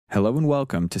Hello and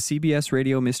welcome to CBS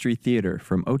Radio Mystery Theater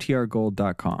from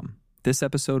OTRGold.com. This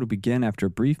episode will begin after a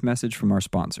brief message from our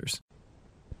sponsors.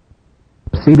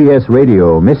 CBS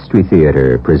Radio Mystery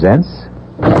Theater presents...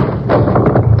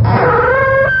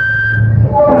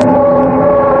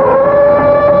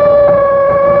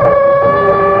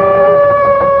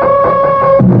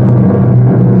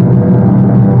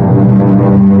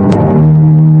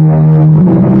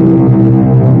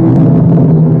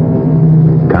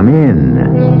 Come in.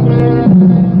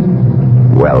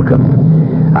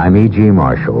 Welcome. I'm E.G.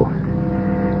 Marshall.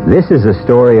 This is a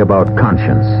story about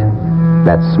conscience.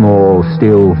 That small,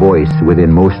 still voice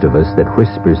within most of us that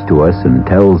whispers to us and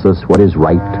tells us what is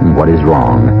right and what is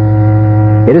wrong.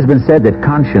 It has been said that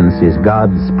conscience is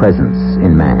God's presence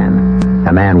in man.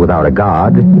 A man without a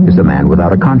God is a man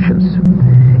without a conscience.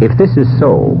 If this is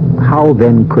so, how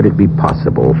then could it be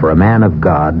possible for a man of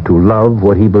God to love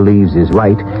what he believes is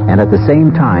right and at the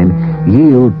same time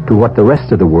yield to what the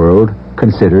rest of the world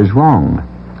considers wrong?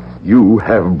 You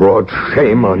have brought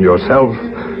shame on yourself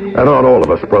and on all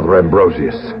of us, Brother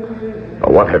Ambrosius. Now,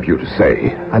 what have you to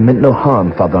say? I meant no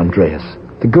harm, Father Andreas.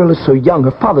 The girl is so young,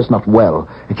 her father's not well,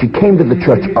 and she came to the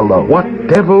church alone. What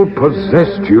devil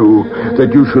possessed you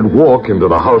that you should walk into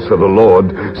the house of the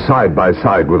Lord side by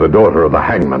side with the daughter of the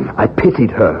hangman? I pitied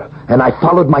her, and I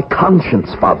followed my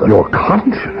conscience, Father. Your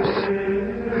conscience?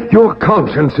 Your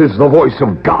conscience is the voice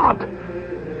of God,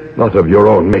 not of your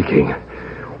own making.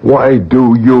 Why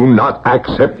do you not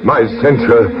accept my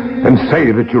censure and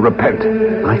say that you repent?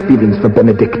 My feelings for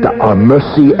Benedicta are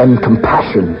mercy and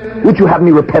compassion. Would you have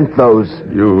me repent those?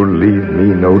 You leave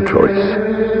me no choice.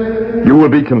 You will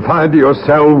be confined to your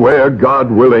cell where,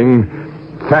 God willing,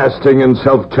 fasting and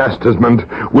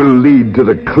self-chastisement will lead to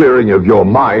the clearing of your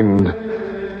mind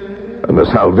and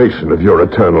the salvation of your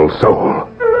eternal soul.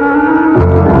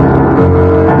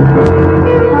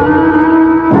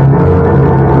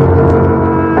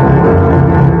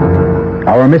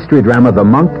 Our mystery drama, The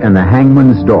Monk and the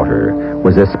Hangman's Daughter,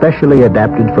 was especially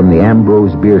adapted from the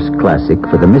Ambrose Bierce classic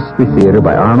for the Mystery Theater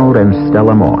by Arnold and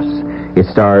Stella Moss. It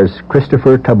stars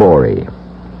Christopher Tabori.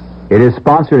 It is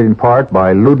sponsored in part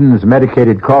by Luden's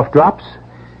Medicated Cough Drops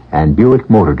and Buick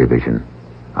Motor Division.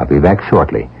 I'll be back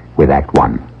shortly with Act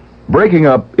One. Breaking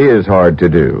up is hard to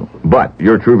do, but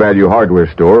your True Value Hardware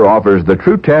store offers the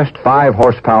True Test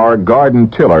 5-horsepower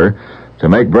garden tiller to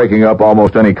make breaking up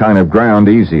almost any kind of ground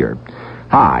easier.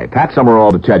 Hi, Pat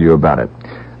Summerall to tell you about it.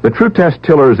 The True Test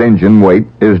tiller's engine weight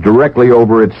is directly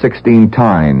over its 16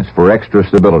 tines for extra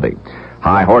stability.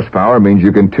 High horsepower means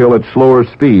you can till at slower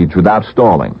speeds without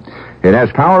stalling. It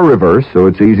has power reverse, so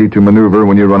it's easy to maneuver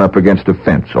when you run up against a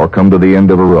fence or come to the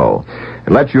end of a row.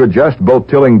 It lets you adjust both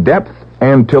tilling depth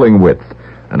and tilling width,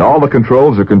 and all the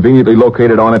controls are conveniently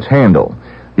located on its handle.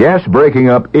 Yes, breaking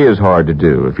up is hard to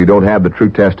do if you don't have the True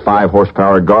Test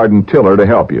 5-horsepower garden tiller to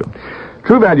help you.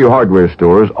 True Value Hardware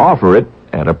stores offer it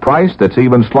at a price that's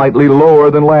even slightly lower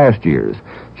than last year's,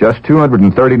 just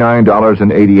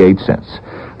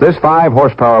 $239.88. This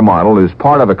 5-horsepower model is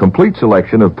part of a complete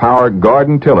selection of power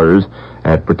garden tillers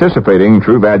at participating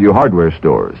True Value Hardware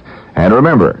stores. And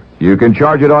remember, you can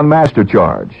charge it on Master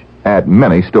Charge at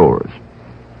many stores.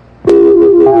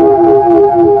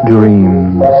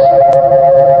 Dreams.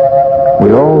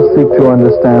 We all seek to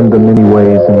understand the many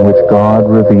ways in which God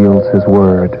reveals His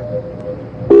Word.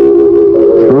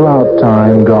 Throughout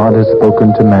time, God has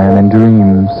spoken to man in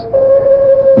dreams.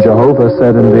 Jehovah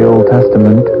said in the Old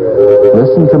Testament,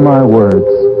 "Listen to my words.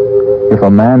 If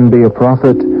a man be a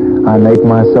prophet, I make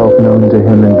myself known to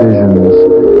him in visions.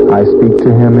 I speak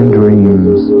to him in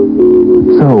dreams."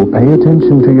 So, pay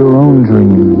attention to your own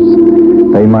dreams.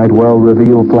 They might well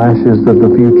reveal flashes of the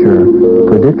future,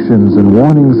 predictions and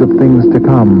warnings of things to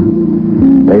come.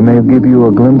 They may give you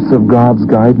a glimpse of God's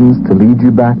guidance to lead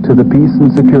you back to the peace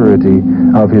and security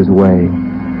of His way.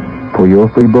 For your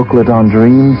free booklet on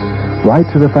dreams, write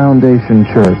to the Foundation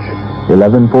Church,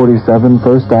 1147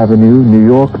 First Avenue, New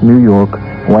York, New York,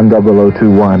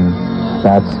 10021.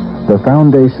 That's the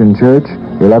Foundation Church,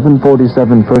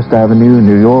 1147 First Avenue,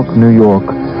 New York, New York,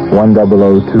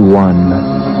 10021.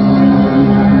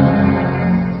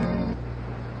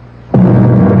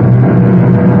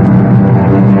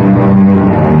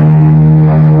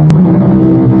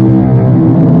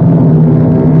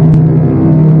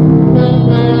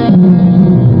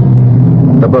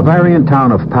 The Bavarian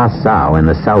town of Passau in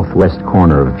the southwest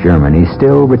corner of Germany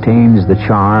still retains the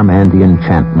charm and the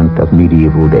enchantment of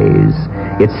medieval days.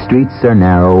 Its streets are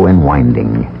narrow and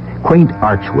winding. Quaint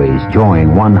archways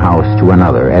join one house to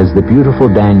another as the beautiful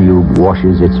Danube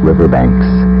washes its riverbanks.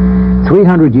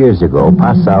 300 years ago,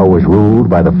 Passau was ruled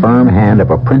by the firm hand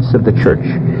of a prince of the church,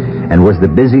 and was the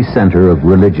busy center of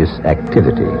religious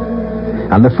activity.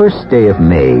 On the first day of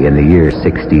May in the year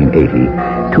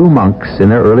 1680, two monks in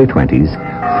their early 20s,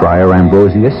 Friar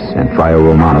Ambrosius and Friar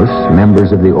Romanus,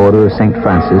 members of the Order of St.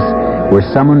 Francis, were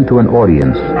summoned to an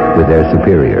audience with their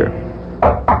superior.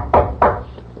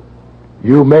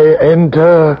 You may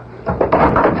enter.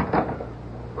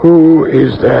 Who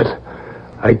is that?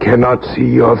 I cannot see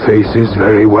your faces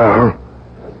very well.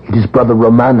 It is Brother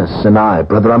Romanus and I,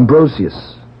 Brother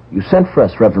Ambrosius. You sent for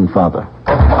us, Reverend Father.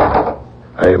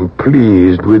 I am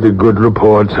pleased with the good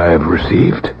reports I have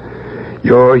received.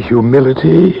 Your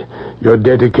humility, your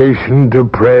dedication to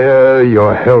prayer,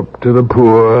 your help to the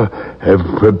poor have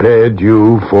prepared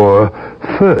you for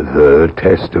further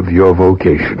test of your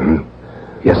vocation.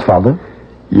 Yes, Father?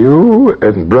 You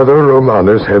and Brother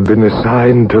Romanus have been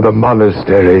assigned to the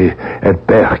monastery at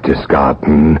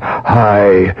Berchtesgaden,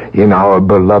 high in our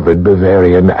beloved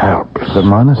Bavarian Alps. The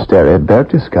monastery at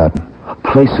Berchtesgaden. A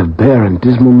place of bare and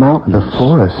dismal mountains. The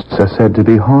forests are said to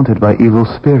be haunted by evil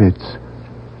spirits.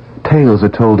 Tales are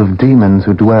told of demons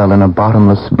who dwell in a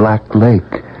bottomless black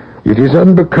lake. It is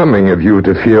unbecoming of you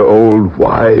to fear old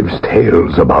wives'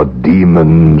 tales about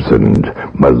demons and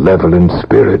malevolent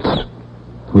spirits.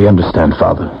 We understand,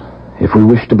 Father. If we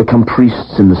wish to become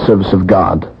priests in the service of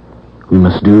God, we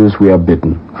must do as we are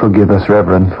bidden. Forgive us,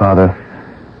 Reverend Father.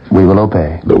 We will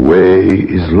obey. The way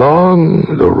is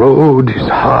long, the road is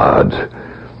hard.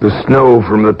 The snow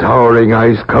from the towering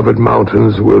ice-covered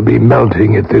mountains will be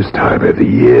melting at this time of the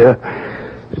year.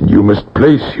 And you must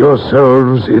place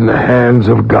yourselves in the hands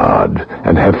of God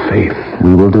and have faith.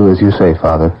 We will do as you say,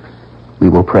 Father. We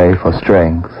will pray for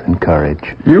strength and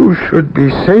courage. You should be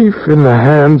safe in the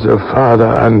hands of Father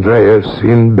Andreas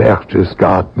in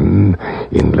Berchtesgaden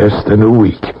in less than a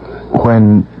week.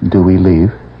 When do we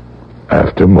leave?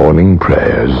 After morning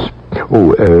prayers.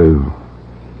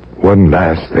 One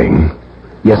last thing.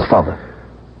 Yes, Father.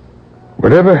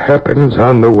 Whatever happens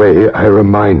on the way, I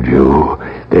remind you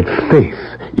that faith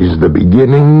is the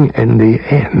beginning and the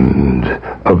end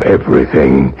of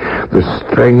everything. The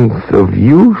strength of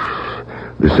youth,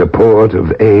 the support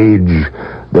of age,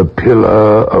 the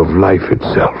pillar of life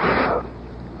itself.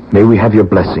 May we have your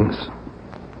blessings.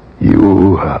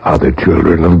 You are the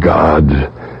children of God,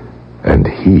 and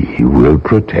He will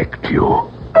protect you.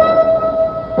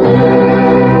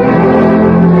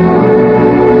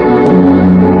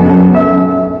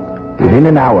 Within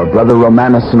an hour, Brother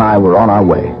Romanus and I were on our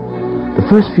way. The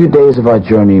first few days of our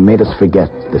journey made us forget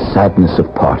the sadness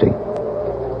of parting.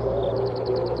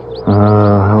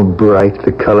 Ah, how bright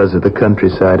the colors of the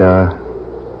countryside are.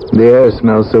 The air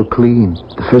smells so clean.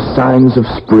 The first signs of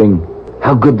spring.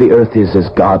 How good the earth is as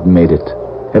God made it.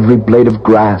 Every blade of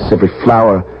grass, every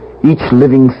flower, each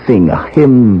living thing, a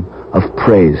hymn of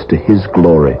praise to His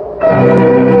glory.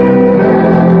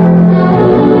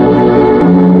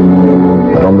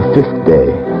 But on the fifth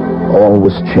day, all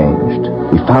was changed.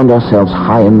 We found ourselves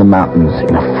high in the mountains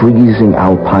in a freezing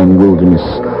alpine wilderness,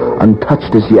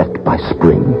 untouched as yet by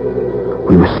spring.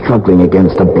 We were struggling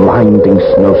against a blinding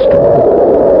snowstorm.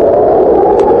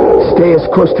 Stay as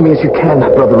close to me as you can,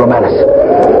 Brother Romanus.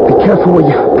 Be careful where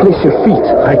you place your feet.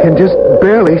 I can just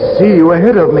barely see you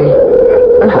ahead of me.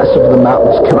 The pass over the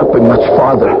mountains cannot be much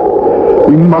farther.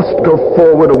 We must go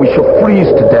forward or we shall freeze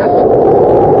to death.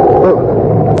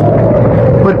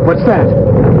 What's that?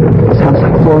 It sounds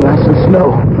like falling ice and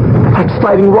snow. Like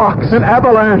sliding rocks. An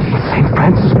avalanche. St.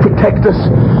 Francis, protect us.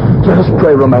 Let us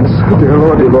pray, Romanus. Dear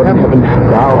Lord in heaven,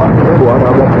 thou who art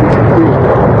our refuge.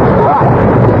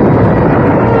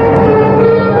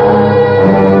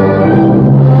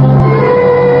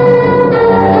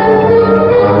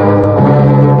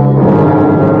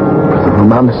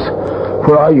 Romanus,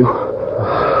 where are you?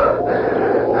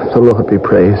 The Lord be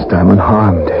praised, I'm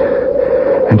unharmed.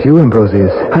 And you,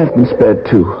 Ambrosius? I have been spared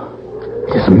too.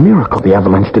 It is a miracle the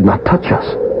avalanche did not touch us.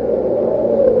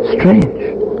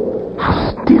 Strange. How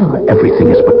still everything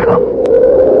has become.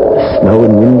 The snow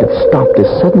and wind have stopped as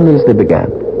suddenly as they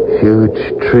began.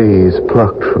 Huge trees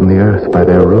plucked from the earth by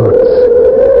their roots,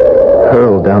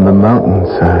 hurled down the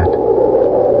mountainside.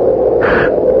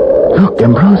 Look,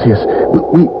 Ambrosius,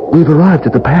 we've arrived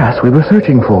at the pass we were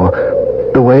searching for.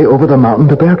 The way over the mountain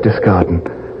to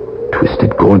Berchtesgaden.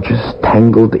 Twisted gorges,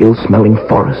 tangled, ill-smelling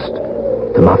forest.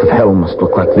 The mouth of hell must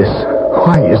look like this.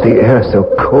 Why is the air so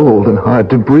cold and hard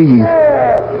to breathe?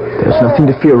 There's nothing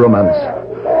to fear, Romanus.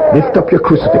 Lift up your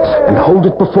crucifix and hold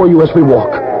it before you as we walk.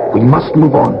 We must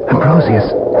move on. Ambrosius,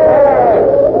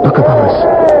 look above us.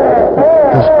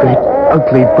 Those great,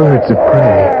 ugly birds of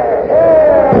prey.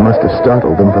 They must have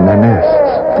startled them from their nests.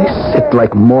 They sit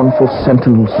like mournful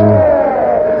sentinels.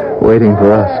 waiting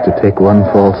for us to take one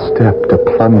false step to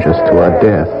plunge us to our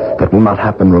death. That will not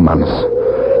happen, Romanus.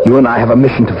 You and I have a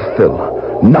mission to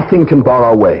fulfill. Nothing can bar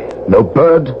our way. No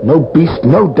bird, no beast,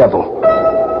 no devil.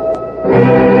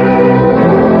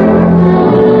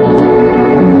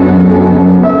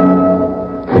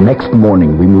 The next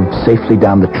morning, we moved safely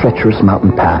down the treacherous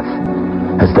mountain path.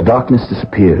 As the darkness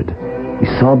disappeared, we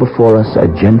saw before us a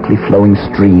gently flowing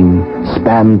stream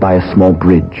spanned by a small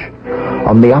bridge.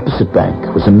 On the opposite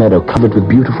bank was a meadow covered with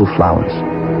beautiful flowers.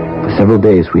 For several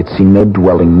days we had seen no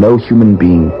dwelling, no human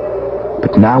being,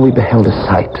 but now we beheld a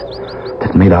sight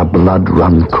that made our blood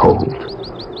run cold.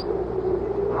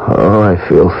 Oh, I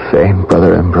feel faint,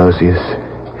 Brother Ambrosius.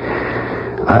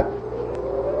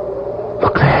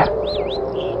 Look there.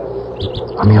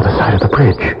 On the other side of the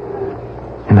bridge,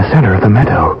 in the center of the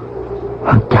meadow,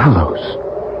 A gallows,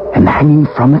 and hanging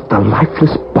from it the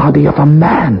lifeless body of a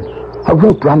man, a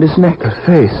rope round his neck. the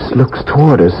face looks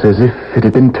toward us as if it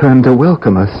had been turned to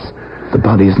welcome us. The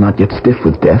body is not yet stiff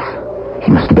with death.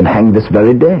 He must have been hanged this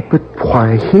very day. But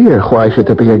why here? Why should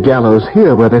there be a gallows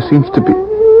here where there seems to be...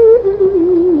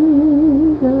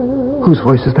 Whose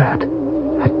voice is that?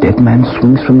 A dead man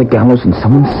swings from the gallows and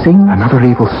someone sings. Another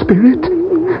evil spirit?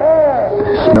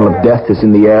 The smell of death is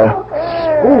in the air.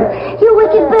 You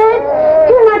wicked birds!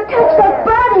 Do not touch that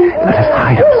body! Let us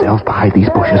hide ourselves behind these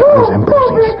bushes, Brothers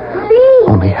Ambrosius. Please!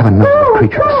 Only heaven knows what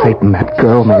creature of Satan that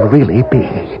girl may really be.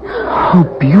 How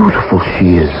beautiful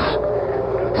she is.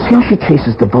 See how she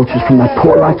chases the vultures from that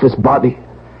poor lifeless body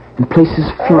and places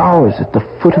flowers at the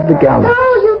foot of the gallows.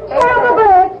 Oh, you terrible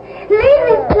birds! Leave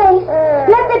this place!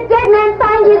 Let the dead man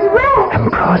find his rest!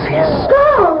 Ambrosius.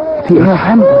 Go! The air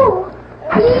trembling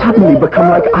has suddenly become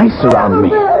like ice around me.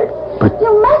 But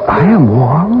You must I am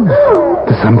warm. go!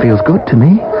 The sun feels good to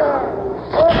me.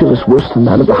 The chill is worse than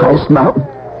that of the highest mountain.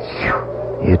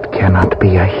 It cannot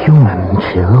be a human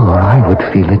chill, or I would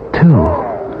feel it too.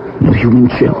 No human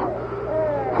chill.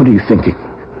 What are you thinking?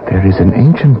 There is an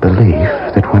ancient belief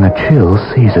that when a chill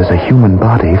seizes a human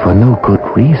body for no good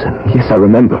reason... Yes, I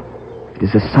remember. It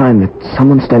is a sign that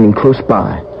someone standing close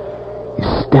by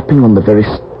is stepping on the very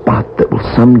spot that will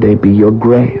someday be your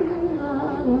grave.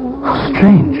 How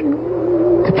strange.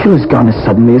 The chill is gone as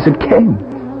suddenly as it came.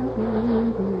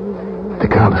 The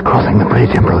girl is crossing the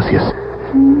bridge, Ambrosius.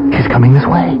 She's coming this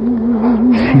way.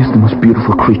 She is the most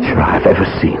beautiful creature I've ever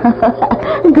seen.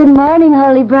 Good morning,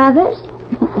 holy brothers.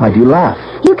 Why do you laugh?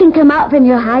 You can come out from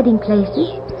your hiding places.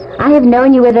 I have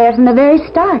known you were there from the very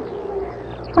start.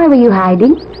 Why were you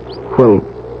hiding? Well,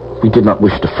 we did not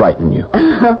wish to frighten you.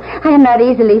 I am not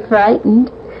easily frightened.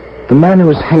 The man who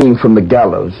was hanging from the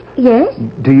gallows... Yes?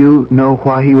 Do you know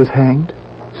why he was hanged?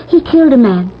 He killed a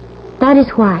man. That is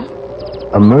why.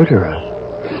 A murderer.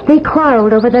 They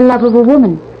quarreled over the love of a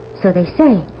woman, so they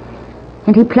say.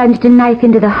 And he plunged a knife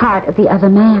into the heart of the other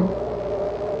man.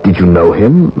 Did you know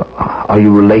him? Are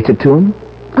you related to him?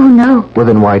 Oh, no. Well,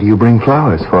 then why do you bring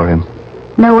flowers for him?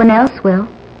 No one else will.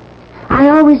 I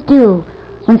always do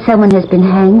when someone has been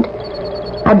hanged.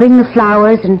 I bring the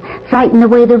flowers and frighten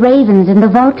away the ravens and the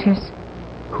vultures.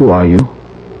 Who are you?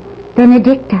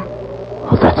 Benedicta.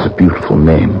 Oh, that's a beautiful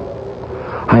name.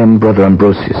 I am Brother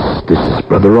Ambrosius. This is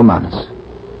Brother Romanus.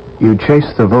 You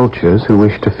chase the vultures who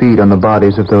wish to feed on the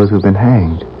bodies of those who've been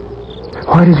hanged.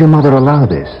 Why does your mother allow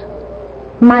this?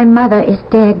 My mother is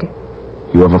dead.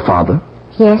 You have a father?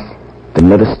 Yes? Then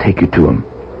let us take you to him.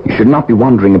 You should not be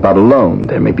wandering about alone.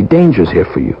 There may be dangers here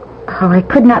for you. Oh, I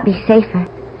could not be safer.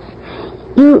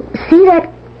 You see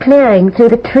that clearing through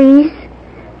the trees?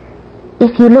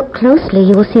 If you look closely,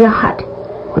 you will see a hut.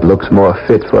 It looks more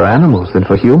fit for animals than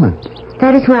for humans.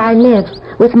 That is where I live,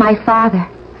 with my father.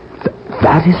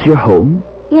 That is your home?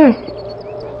 Yes,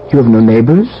 You have no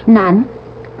neighbors? none.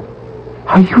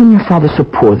 Are you and your father so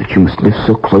poor that you must live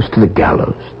so close to the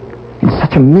gallows? In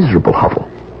such a miserable hovel?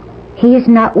 He is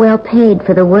not well paid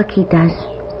for the work he does.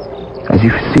 As you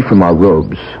see from our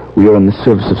robes, we are in the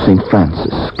service of St.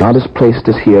 Francis. God has placed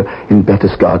us here in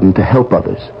Berchtesgaden to help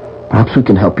others. Perhaps we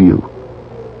can help you.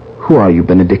 Who are you,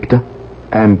 Benedicta?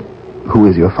 And who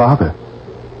is your father?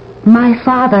 My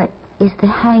father is the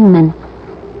hangman,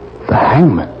 The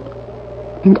hangman.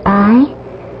 and I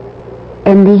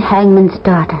am the hangman's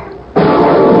daughter.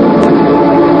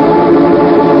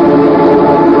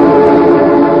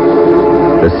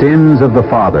 The sins of the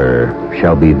father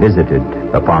shall be visited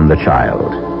upon the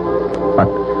child. But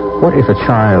what if a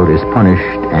child is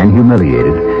punished and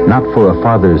humiliated, not for a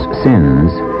father's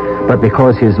sins, but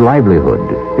because his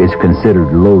livelihood is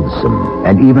considered loathsome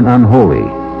and even unholy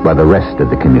by the rest of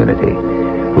the community,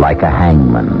 like a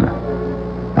hangman?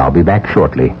 I'll be back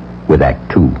shortly with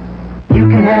Act 2. You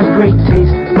can have great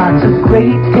taste, lots of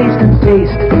great taste and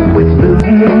taste with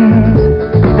Luden's.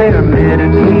 They're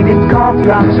medicated cough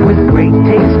drops with great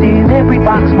taste in every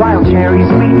box. Wild cherry,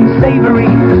 sweet and savory,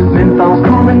 menthol,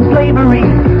 cool and flavory.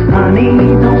 Honey,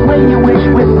 the way you wish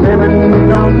with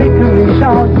lemon or licorice.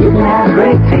 Oh, you can have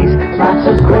great taste, lots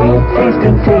of great taste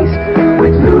and taste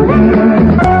with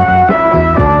Luden's.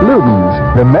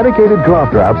 Luden's, the medicated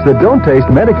cough drops that don't taste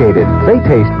medicated. They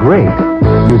taste great.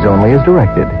 Use only as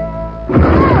directed.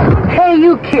 Hey,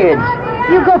 you kids!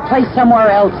 You go play somewhere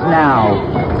else now.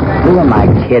 Who am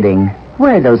I kidding?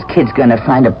 Where are those kids going to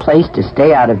find a place to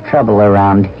stay out of trouble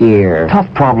around here?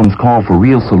 Tough problems call for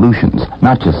real solutions,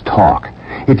 not just talk.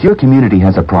 If your community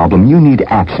has a problem, you need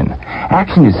action.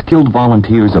 Action is skilled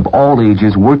volunteers of all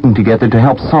ages working together to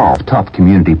help solve tough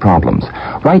community problems.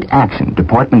 Write Action,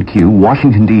 Department Q,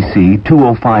 Washington, D.C.,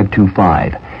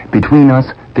 20525. Between us,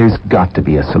 there's got to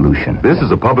be a solution. This is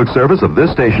a public service of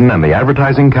this station and the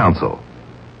Advertising Council.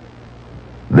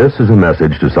 This is a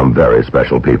message to some very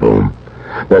special people.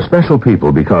 They're special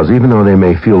people because even though they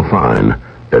may feel fine,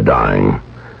 they're dying.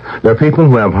 They're people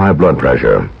who have high blood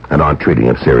pressure and aren't treating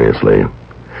it seriously.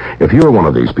 If you're one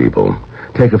of these people,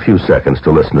 take a few seconds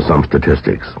to listen to some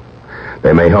statistics.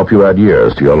 They may help you add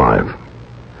years to your life.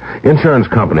 Insurance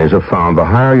companies have found the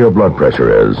higher your blood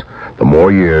pressure is, the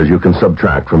more years you can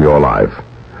subtract from your life.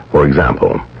 For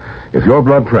example, if your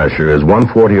blood pressure is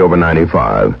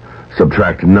 140/95,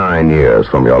 subtract 9 years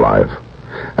from your life.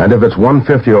 And if it's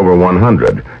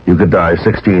 150/100, you could die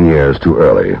 16 years too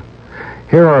early.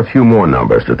 Here are a few more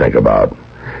numbers to think about.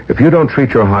 If you don't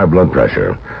treat your high blood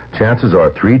pressure, chances are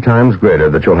 3 times greater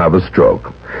that you'll have a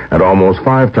stroke, and almost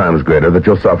 5 times greater that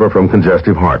you'll suffer from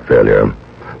congestive heart failure.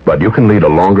 But you can lead a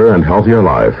longer and healthier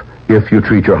life if you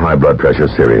treat your high blood pressure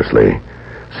seriously.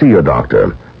 See your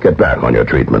doctor. Get back on your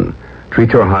treatment.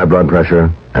 Treat your high blood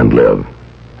pressure and live.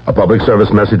 A public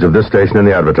service message of this station and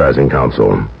the Advertising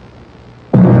Council.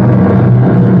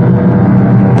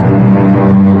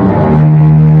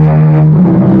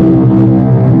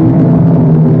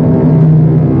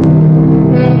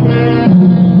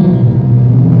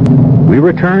 We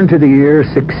return to the year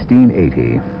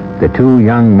 1680. The 2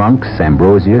 young monks,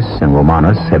 Ambrosius and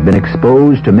Romanus, have been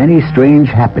exposed to many strange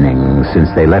happenings since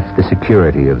they left the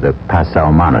security of the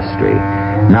Passau monastery.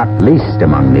 Not least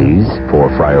among these, for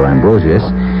Friar Ambrosius,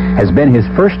 has been his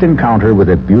first encounter with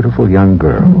a beautiful young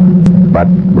girl. But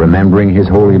remembering his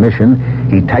holy mission,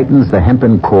 he tightens the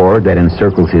hempen cord that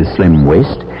encircles his slim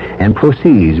waist and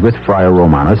proceeds with Friar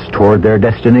Romanus toward their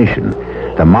destination,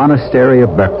 the monastery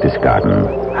of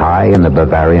Berchtesgaden, high in the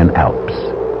Bavarian Alps.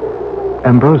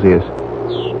 Ambrosius,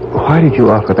 why did you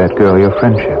offer that girl your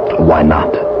friendship? Why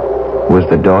not? Was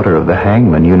the daughter of the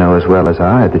hangman, you know as well as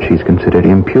I that she's considered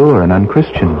impure and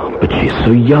unchristian. But she's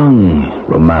so young,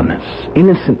 Romanus.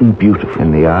 Innocent and beautiful.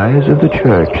 In the eyes of the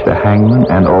church, the hangman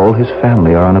and all his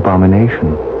family are an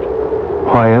abomination.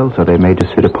 Why else are they made to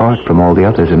sit apart from all the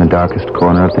others in the darkest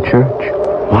corner of the church?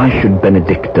 Why should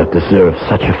Benedicta deserve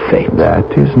such a fate?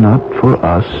 That is not for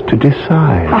us to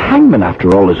decide. A hangman,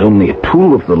 after all, is only a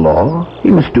tool of the law.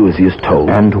 He must do as he is told.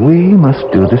 And we must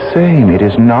do the same. It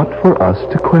is not for us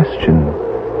to question.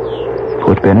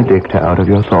 Put Benedicta out of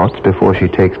your thoughts before she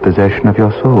takes possession of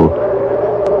your soul.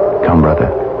 Come,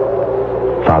 brother.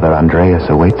 Father Andreas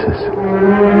awaits us.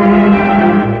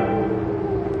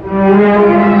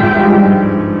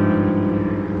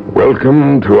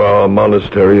 Welcome to our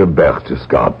monastery of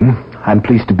Berchtesgaden. I'm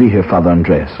pleased to be here, Father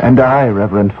Andreas. And I,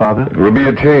 Reverend Father. It will be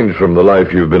a change from the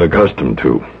life you've been accustomed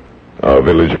to. Our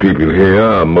village people here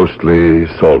are mostly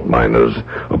salt miners,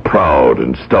 a proud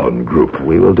and stubborn group.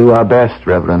 We will do our best,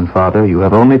 Reverend Father. You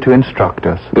have only to instruct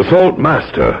us. The salt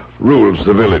master rules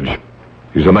the village.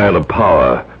 He's a man of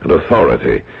power and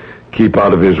authority. Keep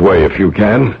out of his way if you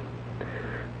can.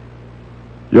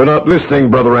 You're not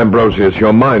listening, Brother Ambrosius.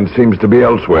 Your mind seems to be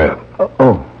elsewhere.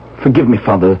 Oh, forgive me,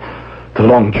 Father. The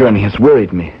long journey has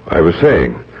worried me. I was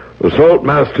saying, the salt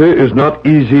master is not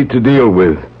easy to deal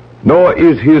with, nor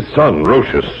is his son,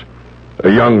 Rocius. A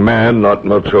young man not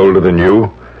much older than you,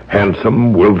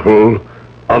 handsome, willful,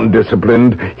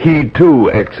 undisciplined. He, too,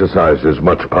 exercises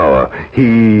much power.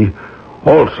 He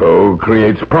also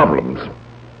creates problems.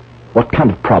 What kind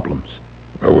of problems?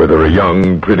 Where there are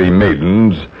young, pretty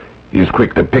maidens, he's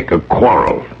quick to pick a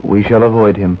quarrel. We shall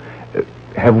avoid him.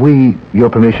 Have we your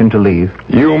permission to leave?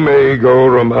 You may go,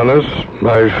 Romanus.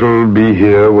 I shall be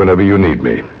here whenever you need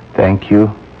me. Thank you.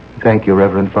 Thank you,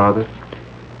 Reverend Father.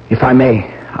 If I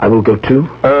may, I will go too.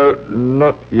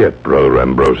 Not yet, Brother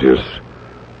Ambrosius.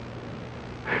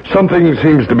 Something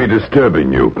seems to be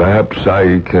disturbing you. Perhaps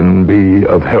I can be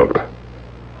of help.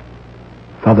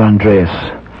 Father Andreas,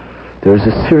 There is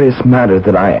a serious matter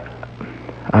that I...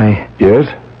 Yes?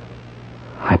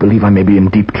 I believe I may be in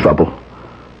deep trouble.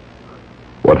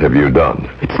 What have you done?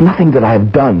 It's nothing that I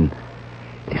have done.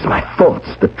 It is my thoughts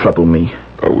that trouble me.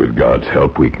 Oh, with God's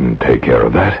help, we can take care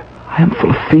of that. I am full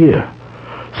of fear.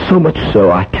 So much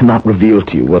so I cannot reveal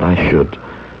to you what I should.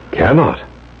 Cannot?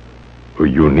 Well,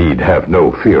 you need have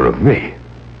no fear of me.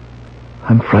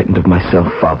 I'm frightened of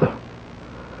myself, Father.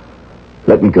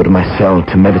 Let me go to my cell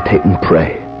to meditate and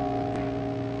pray.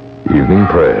 Evening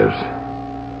prayers.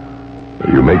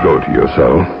 You may go to your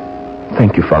cell.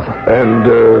 Thank you, Father. And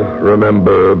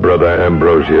remember, Brother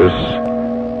Ambrosius,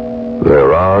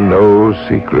 there are no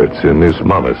secrets in this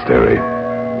monastery.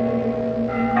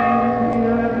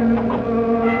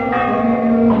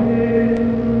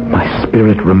 My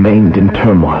spirit remained in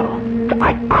turmoil.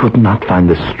 I could not find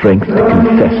the strength to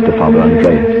confess to Father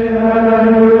Andreas.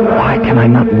 Why can I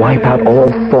not wipe out all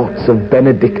thoughts of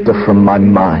Benedicta from my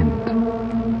mind?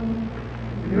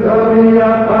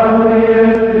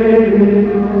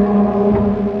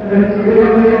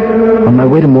 On my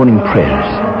way to morning prayers,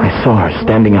 I saw her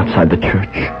standing outside the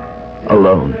church,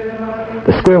 alone.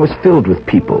 The square was filled with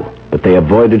people, but they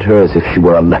avoided her as if she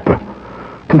were a leper.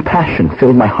 Compassion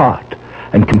filled my heart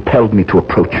and compelled me to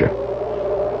approach her.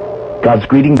 God's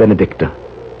greeting, Benedicta.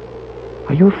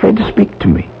 Are you afraid to speak to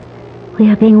me? We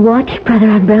are being watched, Brother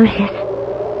Ambrosius.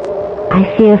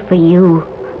 I fear for you,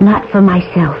 not for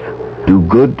myself. Do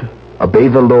good, obey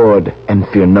the Lord, and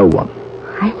fear no one.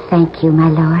 I thank you, my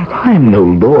lord. I am no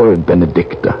lord,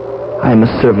 Benedicta. I am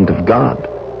a servant of God.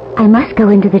 I must go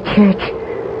into the church.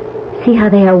 See how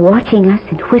they are watching us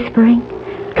and whispering.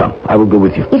 Come, I will go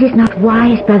with you. It is not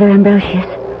wise, Brother Ambrosius.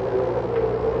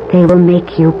 They will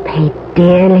make you pay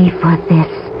dearly for this.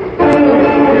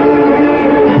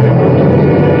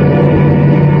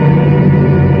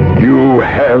 You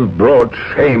have brought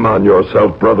shame on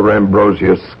yourself, Brother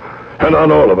Ambrosius, and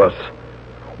on all of us.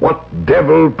 What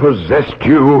devil possessed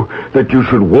you that you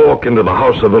should walk into the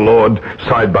house of the Lord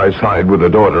side by side with the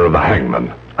daughter of the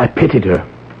hangman? I pitied her.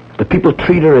 The people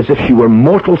treat her as if she were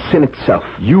mortal sin itself.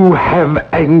 You have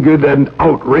angered and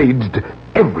outraged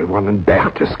everyone in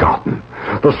Berchtesgaden.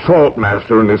 The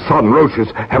saltmaster and his son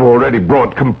Rochus have already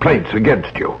brought complaints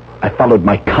against you. I followed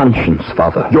my conscience,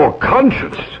 Father. Your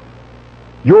conscience?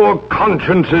 Your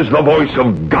conscience is the voice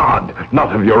of God,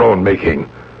 not of your own making.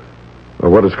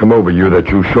 What has come over you that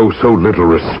you show so little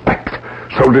respect,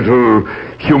 so little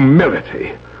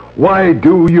humility? Why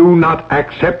do you not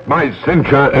accept my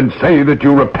censure and say that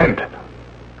you repent?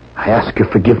 I ask your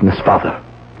forgiveness, Father,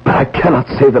 but I cannot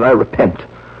say that I repent.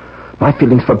 My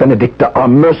feelings for Benedicta are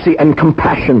mercy and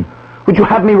compassion. Would you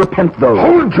have me repent, though?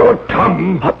 Hold your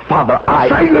tongue! But, Father,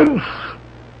 Silence!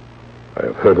 I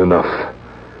have heard enough.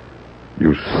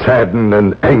 You sadden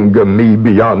and anger me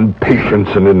beyond patience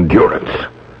and endurance.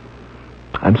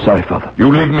 I'm sorry, Father.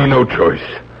 You leave me no choice.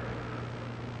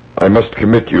 I must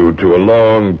commit you to a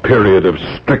long period of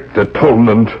strict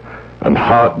atonement and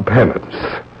hard penance.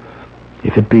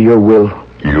 If it be your will.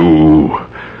 You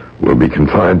will be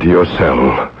confined to your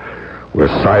cell, where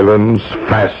silence,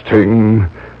 fasting,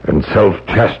 and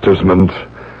self-chastisement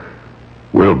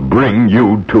will bring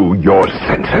you to your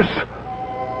senses.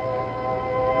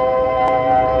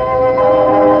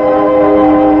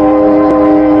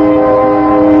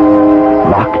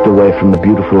 Locked away from the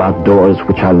beautiful outdoors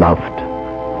which I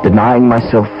loved, denying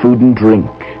myself food and drink,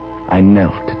 I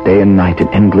knelt day and night in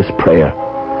endless prayer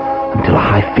until a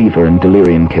high fever and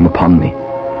delirium came upon me.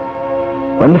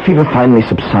 When the fever finally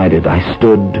subsided, I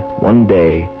stood one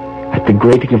day at the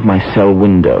grating of my cell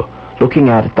window, looking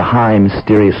out at the high,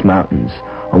 mysterious mountains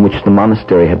on which the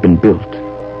monastery had been built,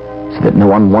 so that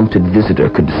no unwanted visitor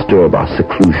could disturb our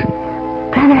seclusion.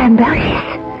 Brother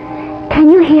Ambrosius, can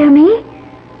you hear me?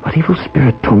 What evil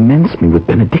spirit torments me with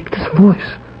Benedicta's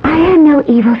voice? I am no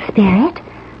evil spirit.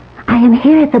 I am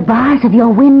here at the bars of your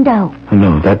window.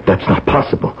 No, that's not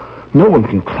possible. No one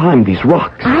can climb these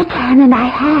rocks. I can, and I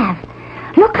have.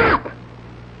 Look up.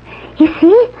 You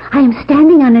see, I am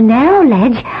standing on a narrow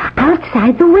ledge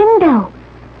outside the window.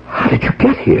 How did you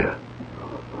get here?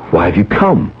 Why have you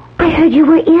come? I heard you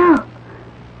were ill.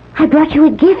 I brought you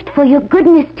a gift for your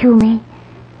goodness to me.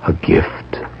 A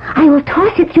gift? I will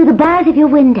toss it through the bars of your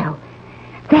window.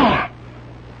 There.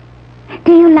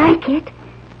 Do you like it?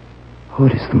 Oh,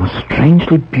 it is the most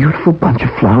strangely beautiful bunch of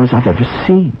flowers I've ever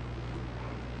seen.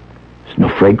 There's no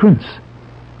fragrance.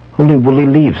 Only woolly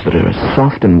leaves that are as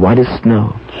soft and white as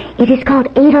snow. It is called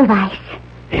Edelweiss.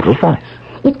 Edelweiss?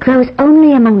 It grows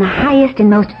only among the highest and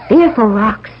most fearful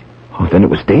rocks. Oh, then it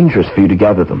was dangerous for you to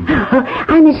gather them. Oh,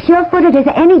 I'm as sure-footed as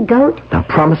any goat. Now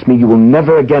promise me you will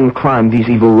never again climb these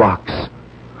evil rocks.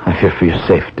 I fear for your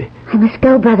safety. I must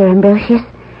go, Brother Ambrosius.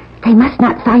 They must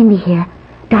not find me here.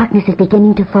 Darkness is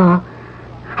beginning to fall.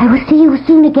 I will see you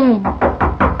soon again.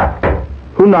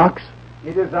 Who knocks?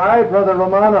 It is I, Brother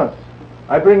Romanos.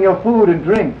 I bring you food and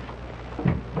drink.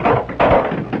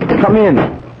 Come in.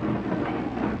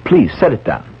 Please, set it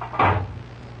down.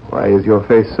 Why is your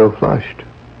face so flushed?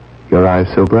 Your eyes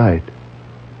so bright?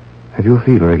 Have you a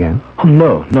fever again? Oh,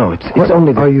 no, it's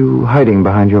only Are you hiding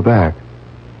behind your back?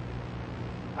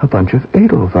 A bunch of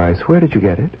Edelweiss. Where did you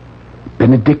get it?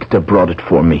 Benedicta brought it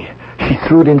for me. She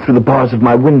threw it in through the bars of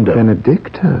my window.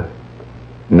 Benedicta?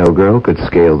 No girl could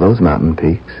scale those mountain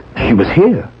peaks. She was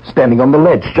here, standing on the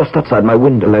ledge just outside my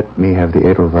window. Let me have the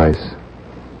Edelweiss.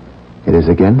 It is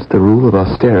against the rule of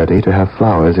austerity to have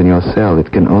flowers in your cell.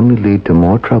 It can only lead to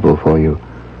more trouble for you.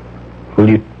 Will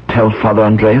you tell Father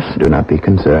Andreas? Do not be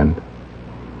concerned.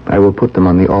 I will put them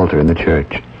on the altar in the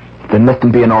church. Then let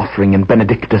them be an offering in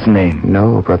Benedicta's name.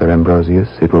 No, Brother Ambrosius.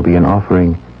 It will be an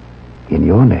offering in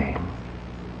your name.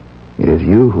 It is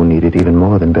you who need it even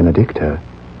more than Benedicta.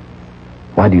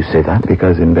 Why do you say that?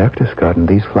 Because in Berchtesgaden,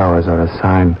 these flowers are a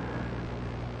sign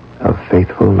of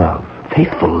faithful love.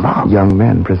 Faithful love? Young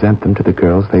men present them to the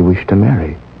girls they wish to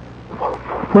marry.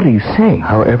 What are you saying?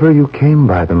 However you came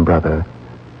by them, brother,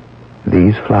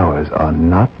 these flowers are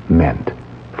not meant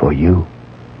for you.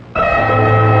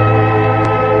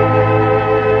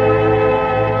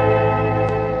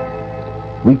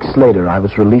 Weeks later, I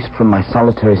was released from my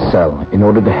solitary cell in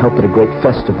order to help at a great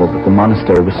festival that the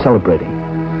monastery was celebrating.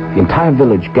 The entire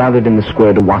village gathered in the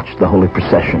square to watch the holy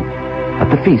procession.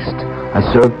 At the feast, I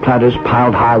served platters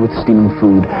piled high with steaming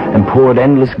food and poured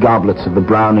endless goblets of the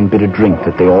brown and bitter drink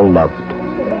that they all loved.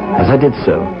 As I did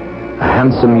so, a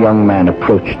handsome young man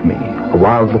approached me. A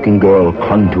wild-looking girl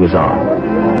clung to his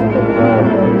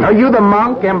arm. Are you the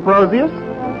monk, Ambrosius?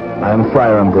 I am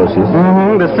Friar Ambrosius.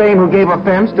 The same who gave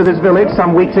offense to this village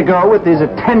some weeks ago with his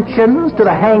attentions to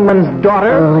the hangman's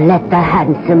daughter? Oh, let the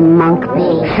handsome monk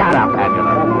be. Shut up,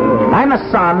 Angela. I'm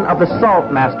a son of the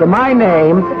Saltmaster. My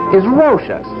name is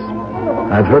Rochus.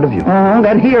 I've heard of you.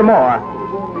 Then hear more.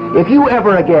 If you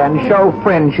ever again show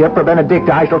friendship for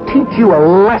Benedicta, I shall teach you a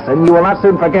lesson you will not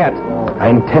soon forget. I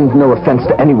intend no offense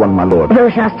to anyone, my lord.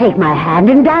 Rochus, take my hand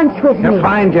and dance with me. Now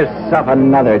find yourself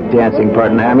another dancing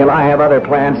partner, Amula. I have other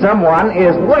plans. Someone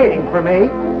is waiting for me.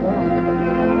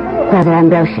 Brother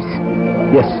Ambrosius.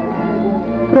 Yes?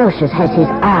 Rochus has his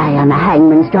eye on the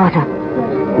hangman's daughter.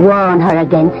 Warn her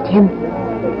against him.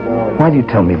 Why do you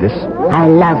tell me this? I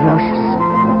love Rochus,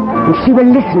 and she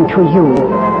will listen to you.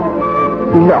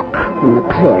 Look in the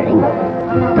clearing.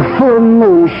 The full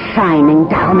moon shining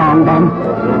down on them.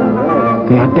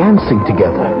 They are dancing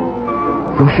together.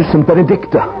 Rochus and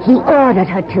Benedicta. He ordered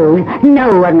her to.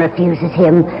 No one refuses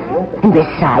him. And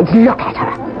besides, look at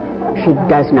her. She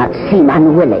does not seem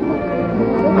unwilling.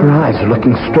 Her eyes are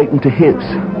looking straight into his.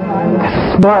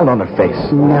 There's a smile on her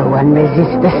face. No one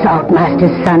resists the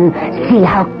Saltmaster's son. See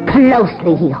how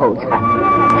closely he holds her.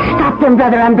 Stop them,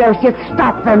 Brother Ambrosius.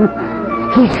 Stop them.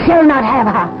 He shall not have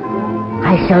her.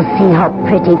 I shall see her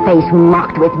pretty face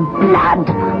mocked with blood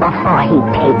before he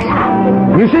takes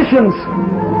her. Musicians,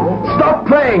 stop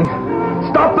playing.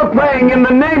 Stop the playing in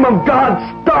the name of God.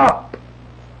 Stop.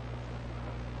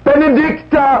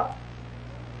 Benedicta.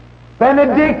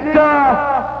 Benedicta.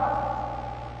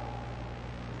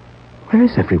 Where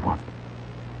is everyone?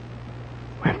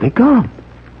 Where have they gone?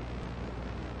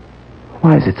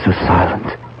 Why is it so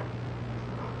silent?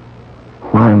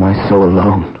 Why am I so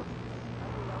alone?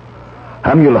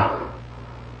 Amula!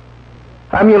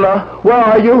 Amula, where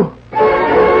are you?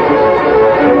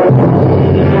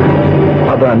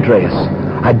 Father Andreas,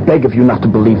 I beg of you not to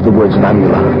believe the words of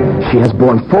Amula. She has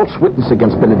borne false witness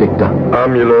against Benedicta.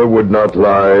 Amula would not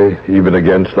lie, even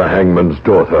against the hangman's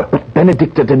daughter. But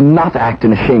Benedicta did not act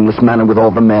in a shameless manner with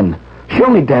all the men. She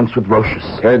only danced with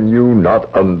Rochus. Can you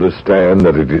not understand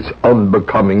that it is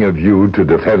unbecoming of you to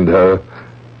defend her?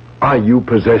 Are you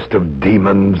possessed of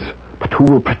demons? But who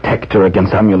will protect her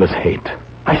against Amula's hate?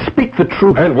 I speak the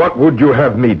truth. And what would you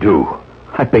have me do?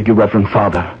 I beg you, Reverend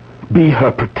Father, be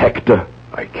her protector.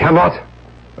 I cannot,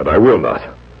 and I will not.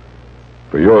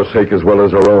 For your sake as well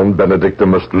as her own, Benedicta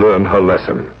must learn her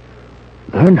lesson.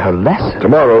 Learn her lesson?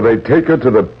 Tomorrow they take her to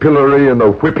the pillory and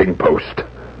the whipping post.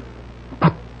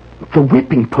 But the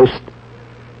whipping post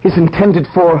is intended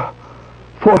for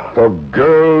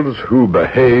girls who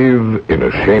behave in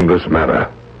a shameless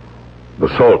manner. The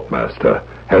Saltmaster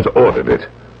has ordered it.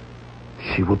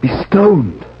 She will be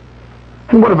stoned.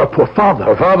 And what of her poor father?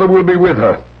 Her father will be with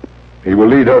her. He will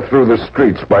lead her through the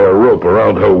streets by a rope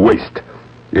around her waist.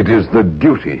 It is the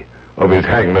duty of his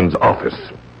hangman's office.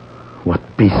 What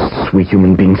beasts we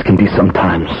human beings can be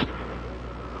sometimes.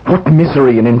 What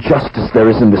misery and injustice there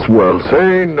is in this world.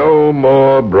 Say no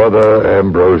more, Brother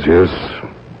Ambrosius.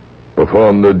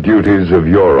 Perform the duties of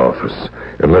your office,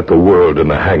 and let the world and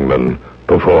the hangman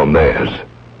perform theirs.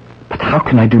 But how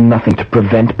can I do nothing to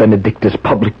prevent Benedicta's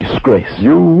public disgrace?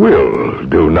 You will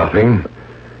do nothing.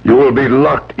 You will be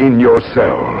locked in your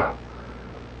cell.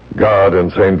 God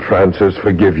and St. Francis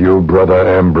forgive you, Brother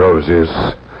Ambrosius.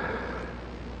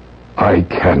 I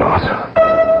cannot.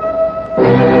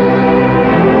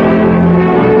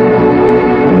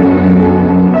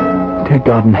 Dear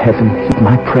God in heaven, heed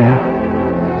my prayer.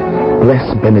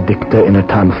 Bless Benedicta in a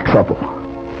time of trouble.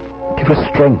 Give her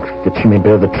strength that she may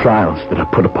bear the trials that are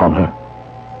put upon her.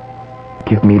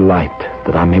 Give me light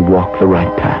that I may walk the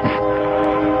right path.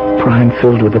 For I am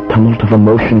filled with a tumult of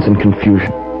emotions and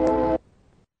confusion.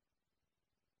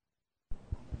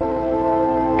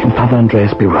 Can Father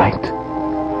Andreas be right?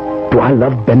 Do I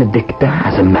love Benedicta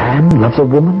as a man loves a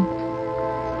woman?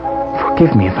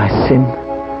 Forgive me if I sin,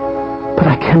 but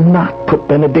I cannot put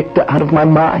Benedicta out of my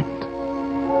mind.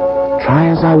 Try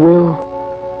as I will,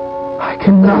 I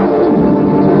cannot.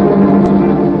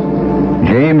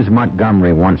 James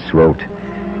Montgomery once wrote,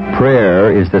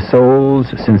 "Prayer is the soul's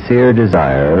sincere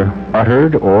desire,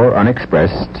 uttered or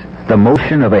unexpressed, the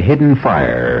motion of a hidden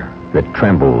fire that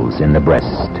trembles in the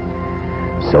breast."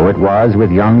 So it was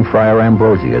with young Friar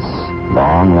Ambrosius,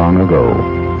 long, long ago.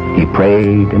 He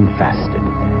prayed and fasted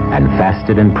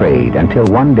and prayed, until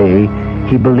one day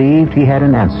he believed he had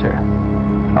an answer.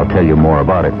 I'll tell you more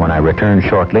about it when I return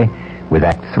shortly with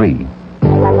Act 3.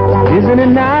 Isn't it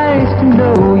nice to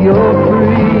know you're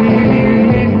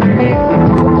free?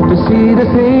 To see the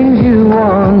things you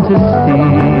want to see.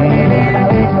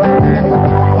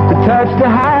 The touch the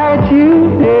height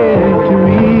you dare to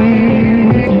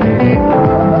reach.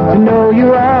 To know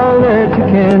you're all that you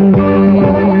can be.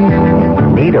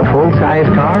 Need a full-size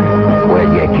car?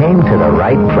 Well, you came to the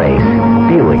right place.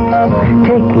 Buick.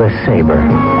 Take LeSabre,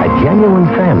 a genuine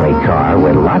family car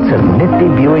with lots of nifty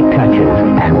Buick touches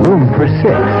and room for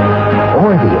 6.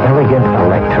 Or the elegant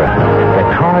Electra, the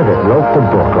car that wrote the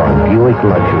book on Buick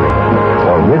luxury.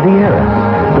 Or Riviera,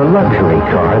 the luxury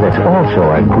car that's also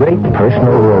a great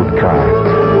personal road car.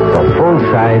 The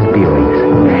full-size Buicks.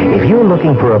 If you're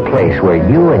looking for a place where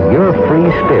you and your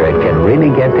free spirit can really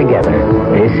get together,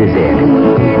 this is it.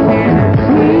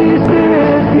 Free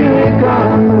spirit, Buick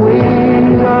on the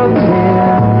wings of the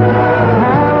air.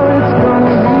 How it's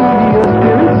gonna be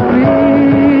your spirit's free.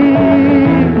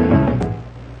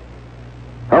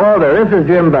 Hello there, this is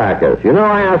Jim Backus. You know,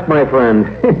 I asked my friend,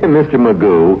 Mr.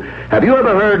 Magoo, have you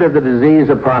ever heard of the disease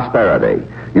of prosperity?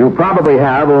 You probably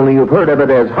have, only you've heard of it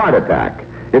as heart attack.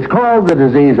 It's called the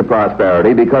disease of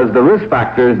prosperity because the risk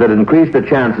factors that increase the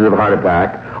chances of heart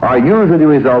attack are usually the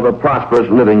result of prosperous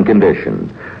living conditions.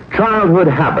 Childhood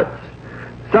habits.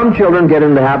 Some children get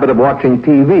in the habit of watching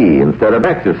TV instead of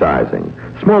exercising.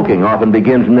 Smoking often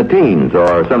begins in the teens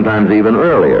or sometimes even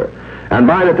earlier. And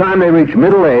by the time they reach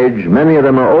middle age, many of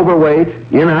them are overweight,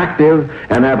 inactive,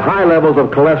 and have high levels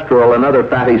of cholesterol and other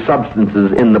fatty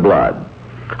substances in the blood.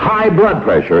 High blood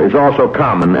pressure is also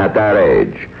common at that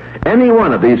age. Any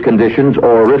one of these conditions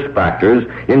or risk factors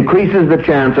increases the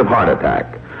chance of heart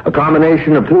attack. A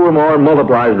combination of 2 or more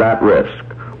multiplies that risk.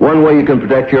 One way you can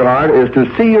protect your heart is to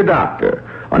see your doctor.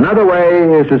 Another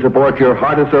way is to support your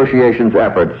Heart Association's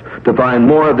efforts to find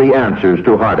more of the answers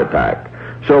to heart attack.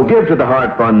 So give to the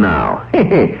Heart Fund now.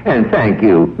 And thank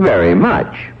you very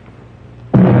much.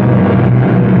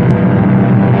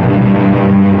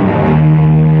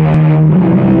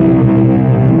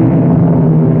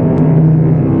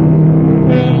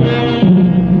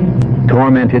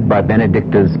 Tormented by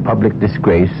Benedicta's public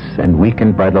disgrace and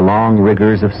weakened by the long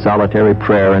rigors of solitary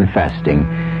prayer and fasting,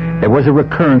 there was a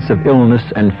recurrence of illness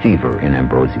and fever in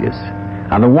Ambrosius.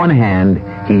 On the one hand,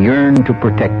 he yearned to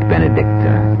protect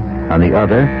Benedicta. On the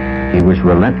other, he was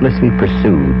relentlessly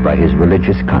pursued by his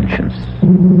religious conscience.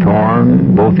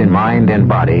 Torn both in mind and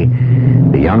body,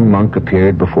 the young monk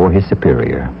appeared before his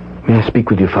superior. May I speak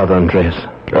with you, Father Andreas?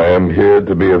 I am here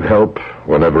to be of help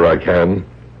whenever I can.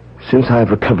 Since I have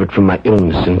recovered from my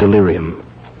illness and delirium,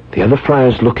 the other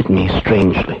friars look at me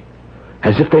strangely,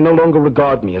 as if they no longer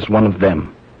regard me as one of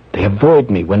them. They avoid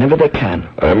me whenever they can.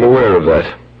 I am aware of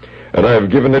that, and I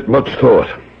have given it much thought.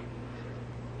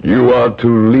 You are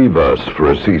to leave us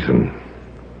for a season.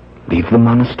 Leave the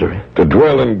monastery? To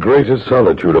dwell in greatest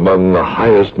solitude among the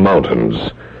highest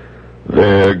mountains.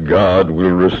 There God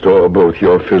will restore both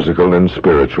your physical and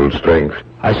spiritual strength.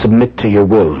 I submit to your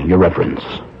will, your reverence.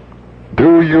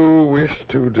 Do you wish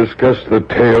to discuss the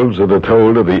tales that are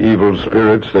told of the evil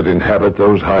spirits that inhabit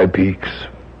those high peaks?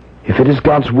 If it is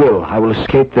God's will, I will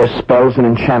escape their spells and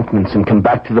enchantments and come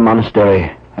back to the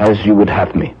monastery as you would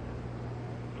have me.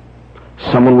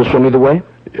 Someone will show me the way?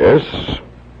 Yes,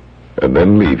 and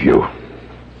then leave you.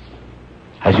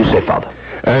 As you say, Father.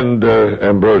 And,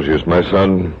 Ambrosius, my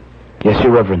son. Yes,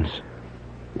 Your Reverence.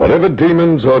 Whatever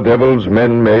demons or devils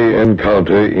men may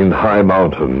encounter in high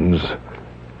mountains,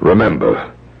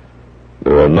 remember,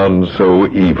 there are none so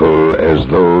evil as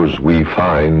those we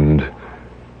find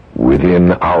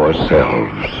within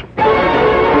ourselves.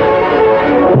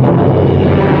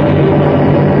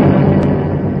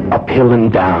 Uphill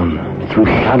and down, through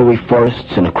shadowy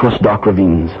forests and across dark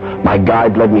ravines, my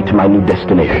guide led me to my new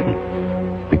destination.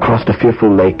 We crossed a fearful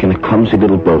lake in a clumsy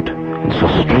little boat and saw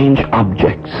strange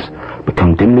objects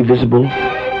become dimly visible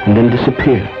and then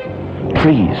disappear.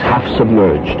 Trees, half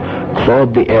submerged,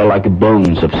 clawed the air like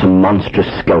bones of some monstrous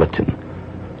skeleton.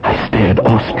 I stared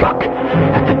awestruck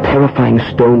at the terrifying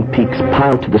stone peaks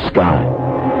piled to the sky.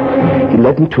 He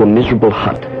led me to a miserable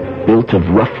hut built of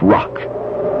rough rock,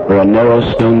 where a narrow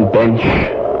stone bench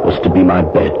was to be my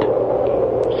bed.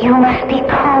 You must be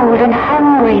cold and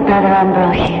hungry, Brother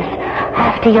Ambrosius,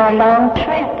 after your long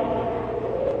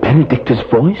trip. Benedicta's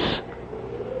voice?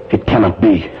 It cannot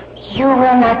be. You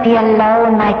will not be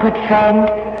alone, my good friend.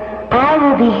 I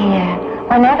will be here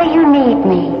whenever you need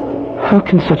me. How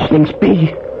can such things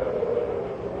be?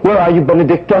 Where are you,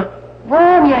 Benedicta?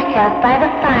 Warm yourself by the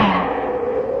fire.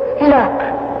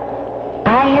 Look,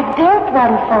 I have built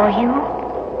one for you.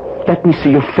 Let me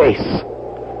see your face.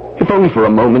 If only for a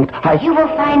moment, You will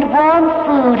find warm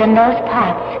food in those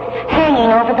pots,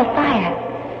 hanging over the fire.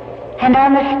 And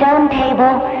on the stone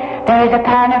table, there is a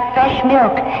pan of fresh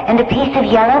milk and a piece of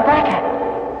yellow butter.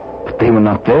 But they were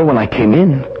not there when I came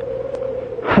in.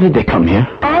 How did they come here?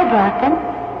 I brought them.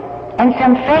 And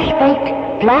some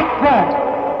fresh-baked black bread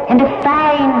and a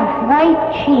fine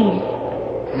white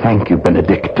cheese. Thank you,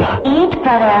 Benedicta. Eat,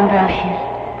 Brother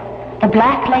Ambrosius. The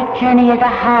Black Lake journey is a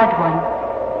hard one.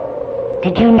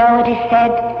 Did you know it is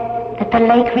said that the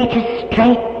lake reaches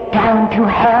straight down to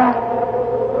hell?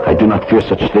 I do not fear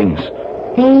such things.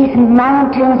 These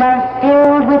mountains are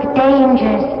filled with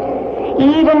dangers,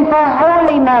 even for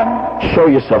holy men. Show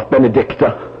yourself,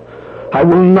 Benedicta. I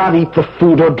will not eat the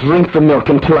food or drink the milk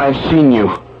until I have seen you.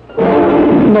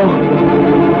 No,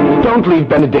 don't leave,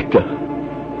 Benedicta.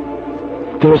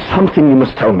 There is something you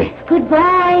must tell me.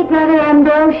 Goodbye, Brother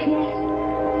Ambrosius.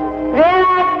 There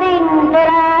are things that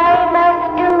I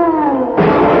must do.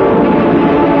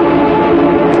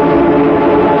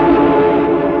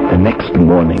 The next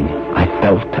morning, I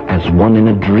felt as one in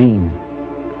a dream.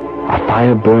 A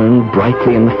fire burned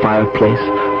brightly in the fireplace.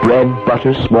 Bread,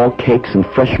 butter, small cakes, and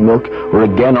fresh milk were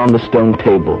again on the stone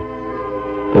table.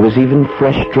 There was even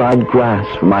fresh dried grass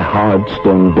for my hard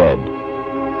stone bed.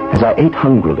 As I ate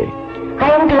hungrily,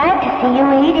 I am glad to see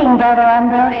you eating, Brother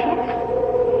Ambrosius.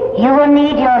 You will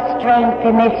need your strength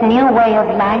in this new way of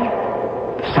life.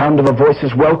 the sound of a voice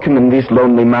is welcome in these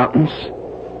lonely mountains.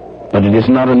 But it is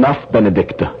not enough,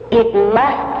 Benedicta. It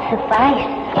must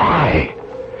suffice. Why?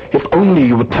 If only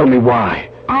you would tell me why.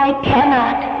 I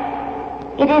cannot.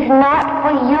 It is not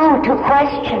for you to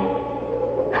question.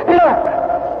 Look,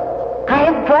 I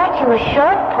have brought you a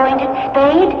short-pointed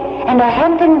spade and a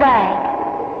hempen bag.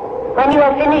 When you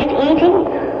have finished eating,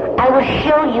 I will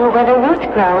show you where the roots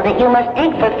grow that you must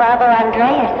dig for Father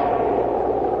Andreas.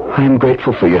 I am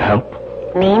grateful for your help.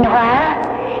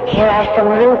 Meanwhile, here are some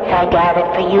roots I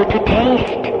gathered for you to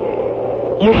taste.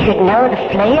 You should know the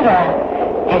flavor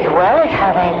as well as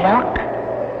how they look.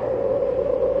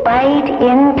 Bite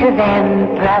into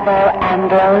them, Brother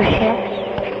Ambrosius.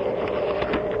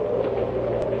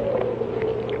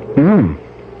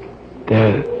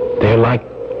 They're like...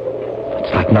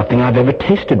 It's like nothing I've ever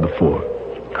tasted before.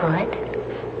 Good.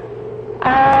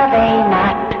 Are they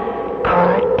not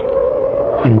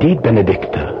good? Indeed,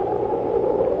 Benedicta.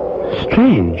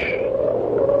 Strange.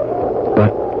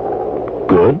 But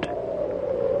good?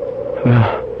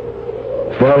 Well,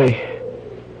 very,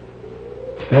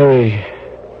 very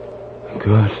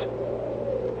good.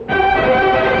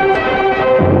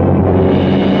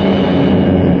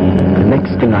 The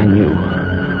next thing I knew,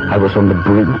 I was on the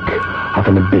brink of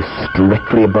an abyss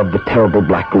directly above the terrible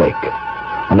Black Lake.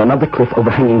 On another cliff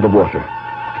overhanging the water,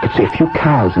 I could see a few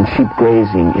cows and sheep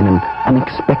grazing in an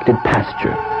unexpected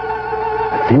pasture.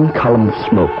 A thin column of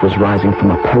smoke was rising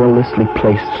from a perilously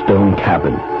placed stone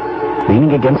cabin.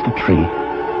 Leaning against a tree,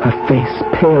 her face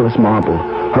pale as marble,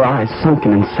 her eyes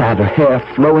sunken and sad, her hair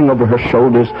flowing over her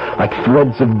shoulders like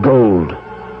threads of gold,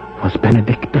 was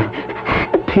Benedicta.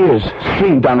 Tears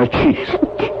streamed down her cheeks.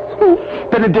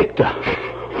 Benedicta,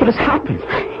 what has happened?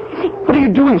 What are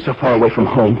you doing so far away from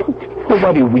home? Well,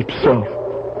 why do you weep so?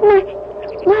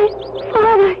 My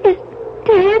father is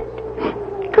dead.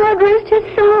 God rest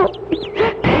his soul.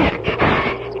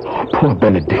 Oh, poor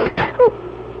Benedict.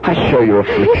 I share your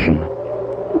affliction.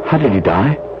 How did he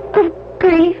die? Of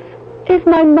grief, as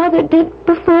my mother did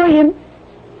before him.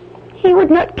 He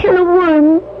would not kill a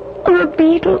worm or a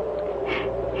beetle.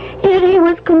 Yet he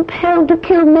was compelled to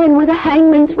kill men with a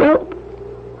hangman's rope.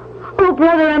 Oh,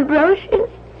 Brother Ambrosius,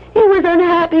 he was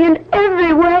unhappy in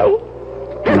every way.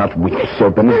 Do not weep so,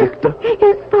 Benedicta.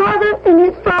 His father and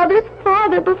his father's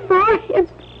father before him,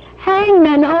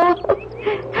 hangmen all,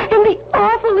 and the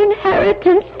awful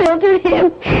inheritance fell to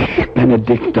him.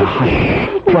 Benedicta,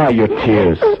 hush. Dry your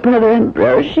tears. Oh, Brother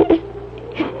Ambrosius,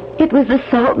 it was the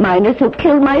salt miners who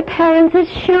killed my parents as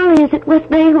surely as it was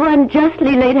they who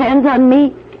unjustly laid hands on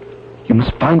me. You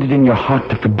must find it in your heart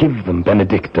to forgive them,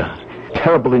 Benedicta.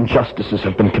 Terrible injustices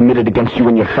have been committed against you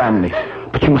and your family,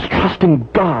 but you must trust in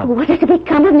God. What is to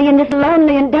become of me in this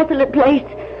lonely and desolate place?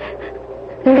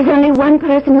 There is only one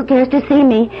person who cares to see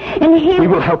me, and he... We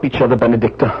will help each other,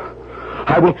 Benedicta.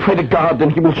 I will pray to God,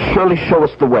 and he will surely show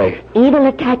us the way. Evil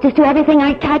attaches to everything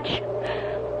I touch.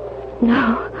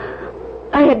 No,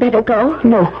 I had better go.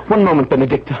 No, one moment,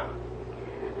 Benedicta.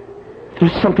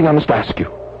 There's something I must ask you.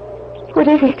 What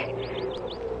is it?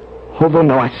 Although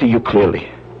now I see you clearly,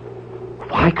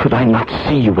 why could I not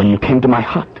see you when you came to my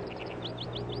hut?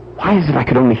 Why is it I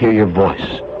could only hear your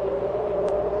voice?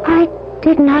 I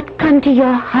did not come to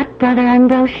your hut, Brother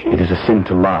Ambrosius. It is a sin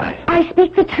to lie. I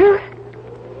speak the truth.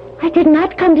 I did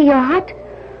not come to your hut.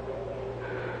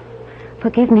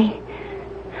 Forgive me,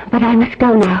 but I must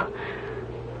go now.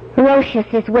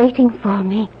 Roscius is waiting for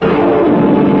me.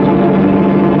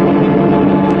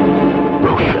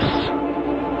 Roscius.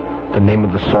 The name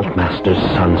of the saltmaster's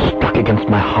son struck against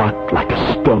my heart like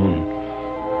a stone.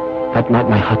 That night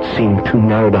my hut seemed too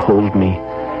narrow to hold me,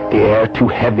 the air too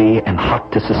heavy and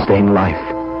hot to sustain life.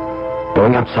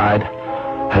 Going outside,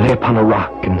 I lay upon a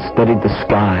rock and studied the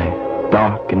sky,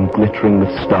 dark and glittering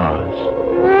with stars.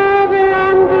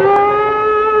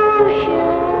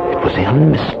 It was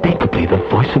unmistakably the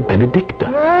voice of Benedicta.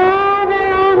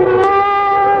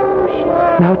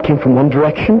 Now it came from one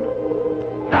direction,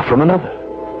 now from another.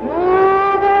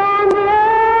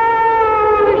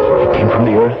 It came from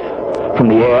the earth, from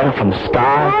the air, from the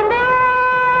sky.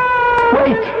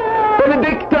 Wait!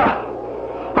 Benedicta!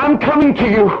 I'm coming to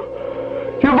you.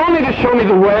 You've only to show me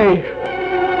the way.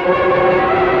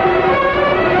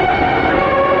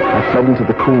 I fled into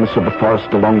the coolness of the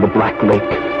forest along the Black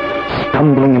Lake,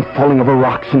 stumbling and falling over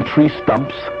rocks and tree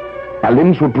stumps. My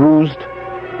limbs were bruised,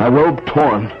 my robe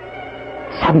torn.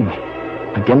 Suddenly,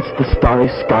 against the starry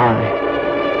sky,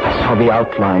 I saw the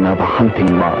outline of a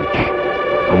hunting lodge.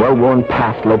 A well-worn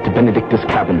path led to Benedicta's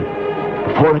cabin.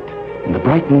 Before it, in the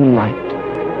bright moonlight,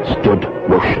 stood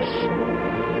Roscius.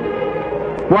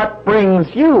 What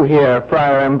brings you here,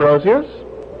 Friar Ambrosius?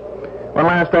 When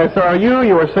last I saw you,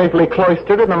 you were safely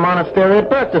cloistered in the monastery at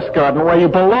Berchtesgaden, where you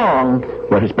belong.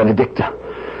 Where is Benedicta?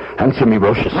 Answer me,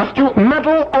 Roscius. Must you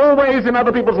meddle always in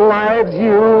other people's lives,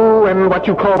 you and what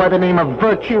you call by the name of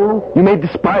virtue? You may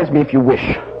despise me if you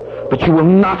wish, but you will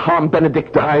not harm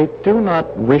Benedicta. I do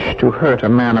not wish to hurt a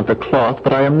man of the cloth,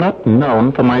 but I am not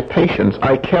known for my patience.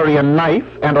 I carry a knife,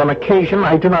 and on occasion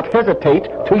I do not hesitate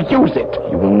to use it.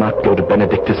 You will not go to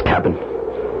Benedicta's cabin.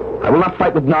 I will not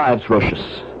fight with knives, Roscius,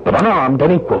 but unarmed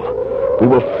and equal. We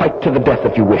will fight to the death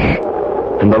if you wish,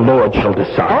 and the Lord shall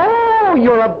decide. Oh,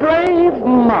 you're a brave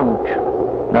monk.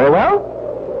 Very well.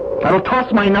 I will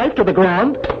toss my knife to the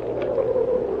ground.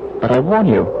 But I warn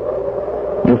you,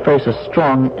 you face a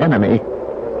strong enemy.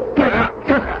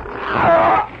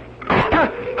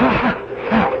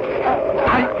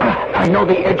 I know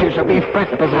the edges of these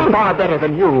precipices far better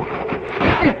than you.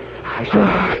 I shall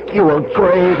ask you a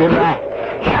grave in the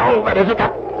hell that is at the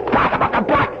bottom of the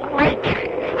Black Lake.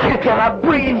 I cannot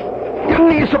breathe. Your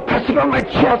knees are pressing on my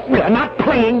chest. We are not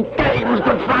playing games,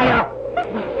 good friar.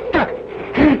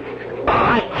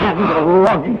 My hands are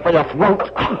longing for your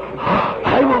throat.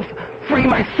 I will free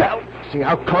myself. See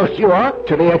how close you are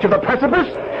to the edge of the precipice?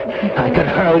 I could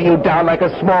hurl you down like a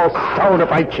small stone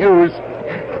if I choose.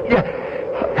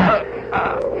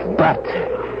 But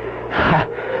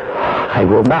I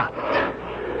will not.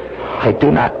 I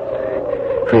do not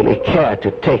really care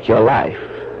to take your life.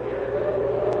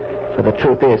 For the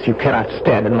truth is, you cannot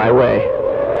stand in my way.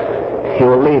 You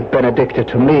will leave Benedicta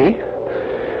to me,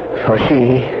 for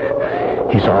she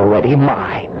is already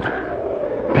mine.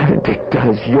 Benedicta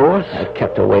is yours? I've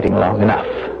kept her waiting long enough.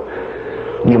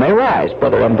 You may rise,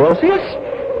 Brother Ambrosius.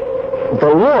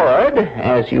 The Lord,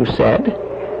 as you said,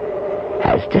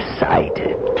 has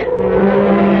decided.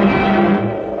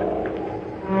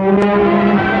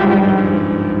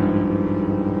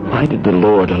 did the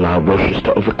Lord allow Rochus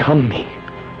to overcome me?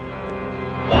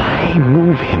 Why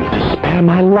move him to spare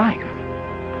my life?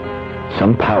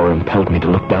 Some power impelled me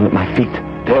to look down at my feet.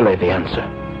 There lay the answer.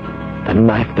 The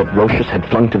knife that Rochus had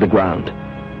flung to the ground.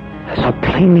 I saw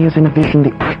plainly as in a vision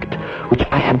the act which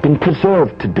I had been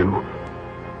preserved to do.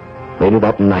 Later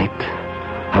that night,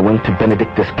 I went to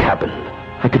Benedicta's cabin.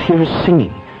 I could hear her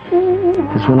singing,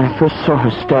 as when I first saw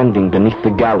her standing beneath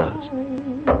the gallows.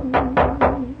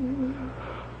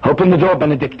 Open the door,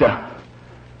 Benedicta.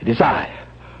 It is I,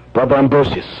 Brother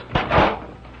Ambrosius.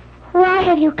 Why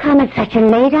have you come at such a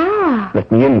late hour?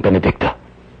 Let me in, Benedicta.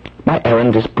 My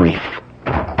errand is brief.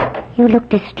 You look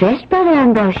distressed, Brother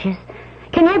Ambrosius.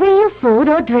 Can I bring you food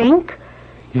or drink?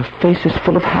 Your face is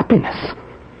full of happiness.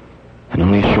 And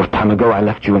only a short time ago I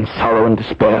left you in sorrow and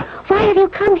despair. Why have you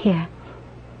come here?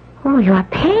 Oh, you are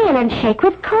pale and shake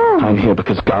with cold. I'm here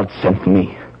because God sent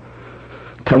me.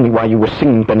 Tell me why you were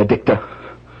singing, Benedicta.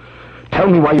 Tell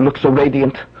me why you look so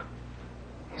radiant.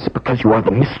 Is it because you are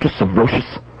the mistress of Rochus?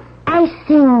 I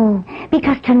sing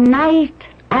because tonight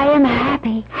I am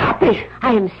happy. Happy?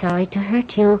 I am sorry to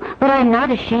hurt you, but I'm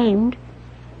not ashamed.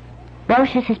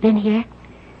 Rochus has been here.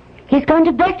 He's gone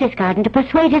to Berchtesgaden to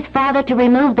persuade his father to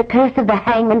remove the curse of the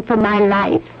hangman from my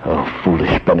life. Oh,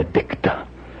 foolish Benedicta.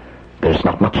 There's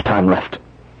not much time left.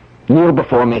 Kneel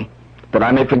before me, that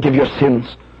I may forgive your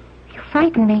sins. You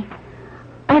frighten me.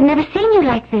 I've never seen you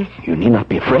like this. You need not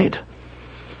be afraid.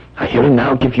 I here and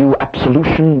now give you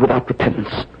absolution without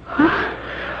repentance. Huh?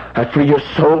 I free your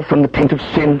soul from the taint of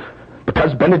sin,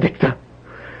 because, Benedicta,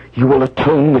 you will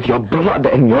atone with your blood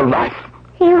and your life.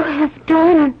 You have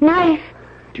drawn a knife.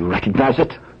 Do you recognize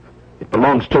it? It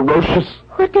belongs to Rochus.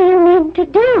 What do you mean to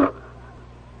do?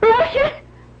 Rochus!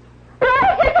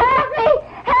 Rochus, help me!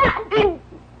 Help me!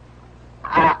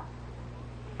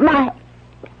 My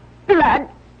blood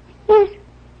is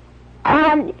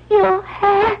on your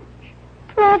hands,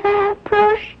 Brother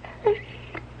Rochus.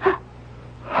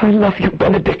 I love you,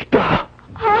 Benedicta.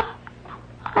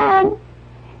 On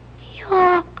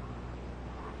your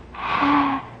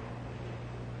hands.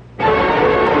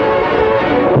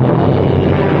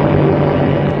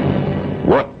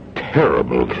 What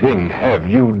terrible thing have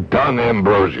you done,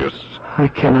 Ambrosius? I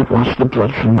cannot wash the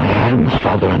blood from my hands,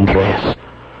 Father Andreas,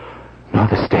 nor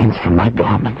the stains from my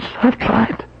garments. I've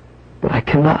tried, but I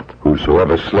cannot.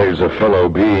 Whosoever slays a fellow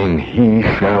being, he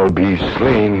shall be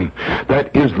slain.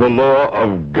 That is the law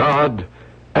of God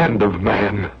and of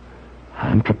man.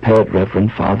 I'm prepared,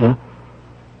 Reverend Father.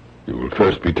 You will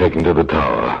first be taken to the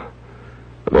tower.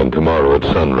 Then tomorrow at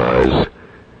sunrise,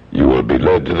 you will be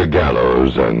led to the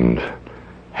gallows and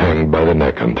hanged by the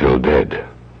neck until dead.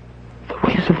 The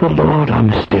ways of the Lord are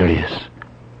mysterious.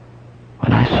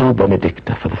 When I saw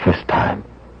Benedicta for the first time,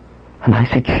 an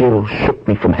icy chill shook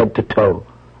me from head to toe.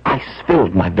 Ice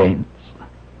filled my veins.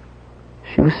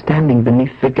 She was standing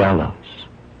beneath the gallows,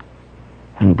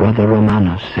 and Brother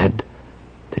Romanos said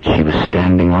that she was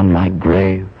standing on my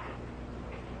grave.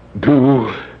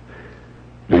 Do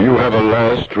you have a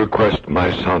last request,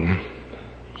 my son?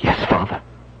 Yes, Father.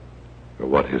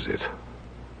 What is it?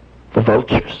 The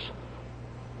vultures.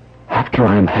 After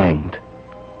I am hanged,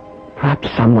 perhaps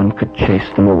someone could chase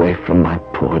them away from my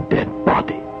poor dead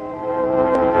body.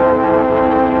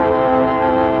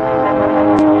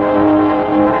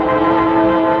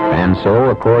 And so,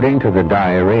 according to the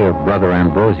diary of Brother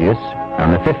Ambrosius,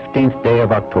 on the 15th day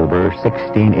of October,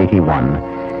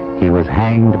 1681, he was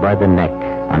hanged by the neck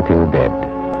until dead.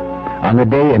 On the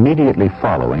day immediately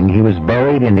following, he was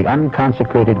buried in the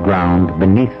unconsecrated ground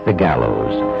beneath the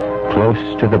gallows,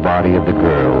 close to the body of the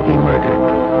girl he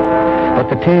murdered. But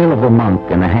the tale of the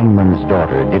monk and the hangman's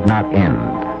daughter did not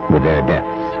end with their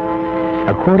deaths.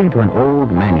 According to an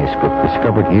old manuscript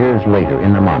discovered years later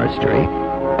in the monastery,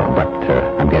 but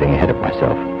I'm getting ahead of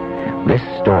myself, this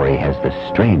story has the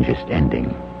strangest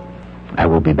ending. I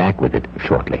will be back with it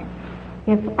shortly.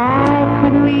 If I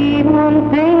could leave one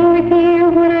thing with you,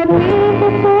 would I leave the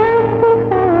world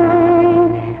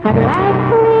behind? I'd like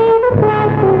to leave a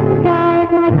blessed sky as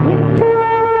my gift to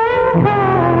all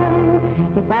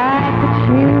mankind. If I could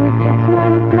choose just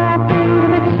one small thing to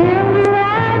the children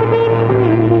I'd be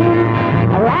free.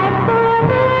 A life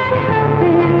forever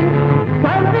happy,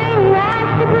 something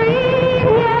nice to breathe.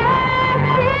 Yes,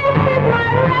 this is my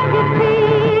legacy.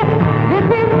 This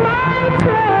is my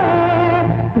prayer.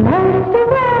 Most of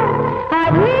all,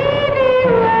 I'd leave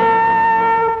you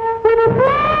all with a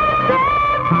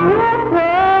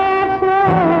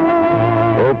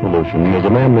Air pollution is a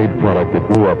man-made product that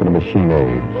grew up in a machine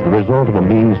age, the result of a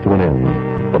means to an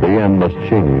end. But the end must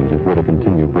change if we're to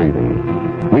continue breathing.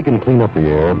 We can clean up the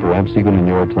air, perhaps even in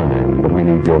your time, but we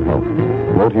need your help.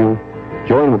 Won't you?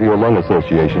 Join with your lung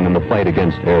association in the fight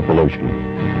against air pollution.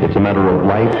 It's a matter of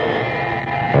life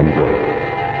and growth.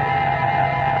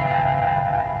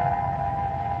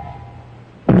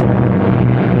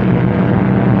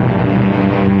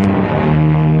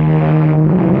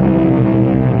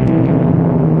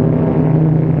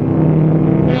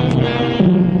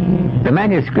 The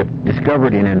manuscript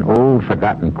discovered in an old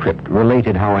forgotten crypt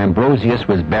related how Ambrosius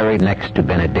was buried next to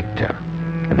Benedicta.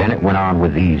 Then it went on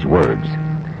with these words.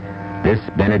 This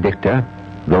Benedicta,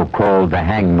 though called the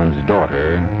hangman's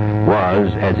daughter,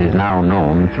 was, as is now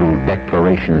known through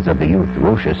declarations of the youth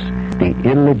Roscius, the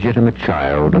illegitimate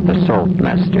child of the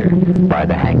saltmaster by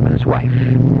the hangman's wife.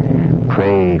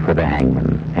 Pray for the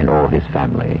hangman and all his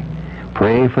family.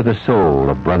 Pray for the soul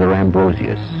of Brother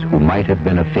Ambrosius, who might have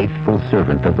been a faithful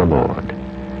servant of the Lord.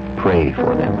 Pray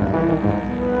for them.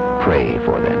 Pray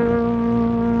for them.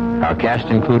 Our cast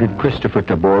included Christopher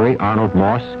Tabori, Arnold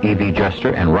Moss, E.B.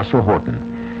 Juster, and Russell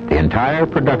Horton. The entire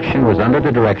production was under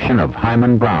the direction of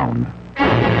Hyman Brown.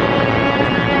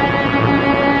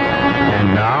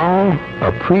 And now,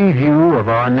 a preview of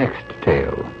our next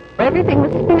tale. Everything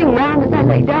was spinning round as I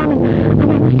lay down, and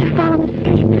I must have fallen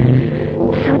asleep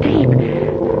so deep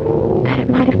that it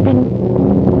might have been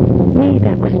me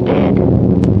that was dead.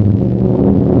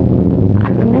 I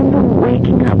remember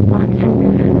waking up once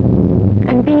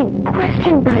and being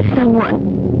questioned by someone.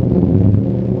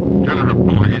 Senator,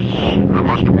 please, I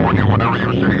must warn you, whatever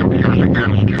you say appears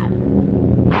against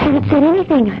you. I haven't said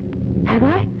anything, have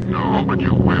I? No, but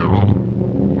you will.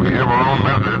 We have our own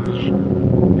methods.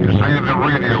 You say the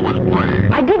radio was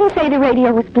playing. I didn't say the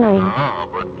radio was playing.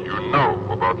 But you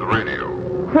know about the radio.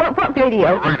 What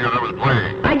radio? The radio that was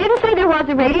playing. I didn't say there was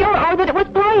a radio or that it was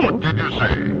playing. What did you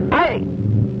say?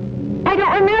 I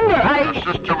don't remember.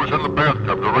 Your sister was in the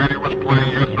bathtub. The radio was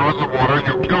playing. You threw it in the water and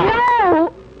you killed her.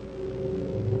 No!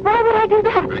 Why would I do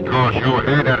that? Because you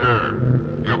hated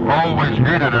her. You've always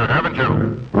hated her, haven't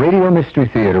you? Radio Mystery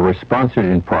Theater was sponsored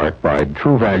in part by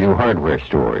True Value Hardware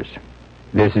Stores.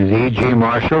 This is E.G.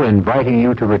 Marshall inviting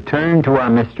you to return to our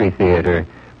Mystery Theater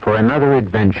for another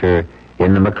adventure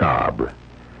in the macabre.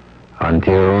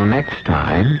 Until next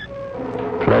time,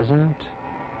 pleasant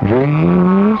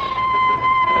dreams.